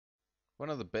One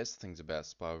of the best things about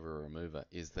Spyware Remover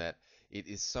is that it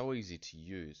is so easy to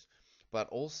use, but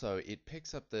also it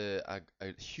picks up a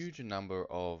huge number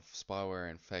of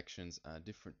spyware infections,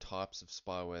 different types of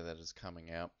spyware that is coming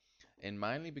out, and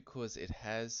mainly because it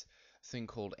has a thing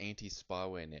called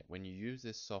anti-spyware net. When you use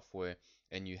this software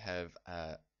and you have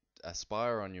a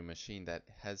spyware on your machine that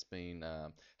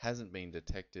hasn't been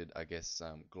detected, I guess,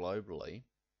 globally,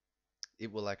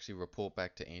 it will actually report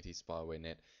back to anti-spyware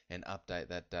net and update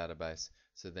that database,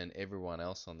 so then everyone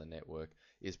else on the network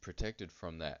is protected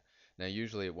from that. Now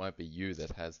usually it won't be you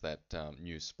that has that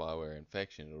new spyware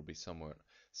infection, it'll be someone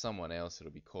else,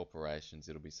 it'll be corporations,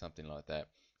 it'll be something like that.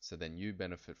 So then you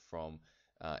benefit from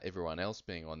everyone else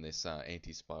being on this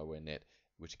anti-spyware net,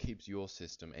 which keeps your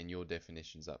system and your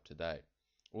definitions up to date.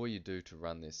 All you do to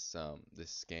run this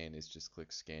scan is just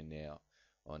click scan now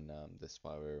on the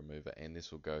spyware remover, and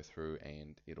this will go through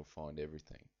and it'll find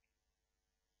everything.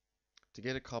 To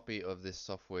get a copy of this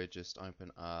software, just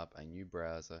open up a new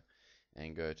browser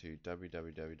and go to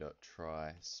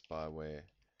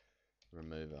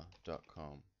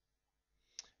www.tryspywareremover.com,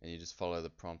 and you just follow the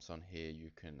prompts on here.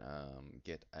 You can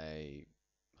get a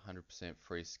 100%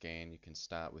 free scan. You can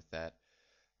start with that.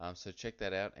 So check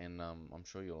that out, and I'm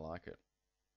sure you'll like it.